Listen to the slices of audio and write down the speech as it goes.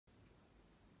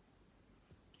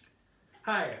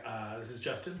Hi, this is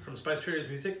Justin from Spice Traders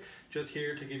Music, just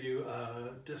here to give you a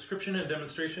description and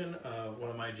demonstration of one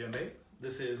of my djembe.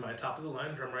 This is my top of the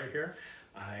line drum right here.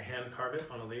 I hand carve it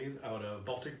on a lathe out of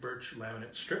Baltic birch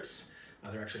laminate strips.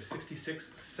 There are actually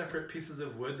 66 separate pieces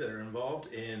of wood that are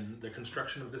involved in the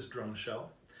construction of this drum shell.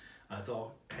 It's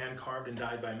all hand carved and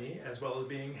dyed by me, as well as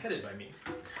being headed by me.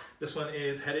 This one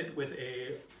is headed with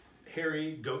a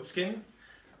hairy goat skin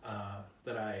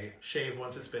that I shave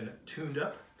once it's been tuned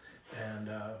up. And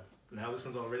now this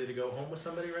one's all ready to go home with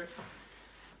somebody right now.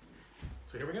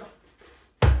 So here we go.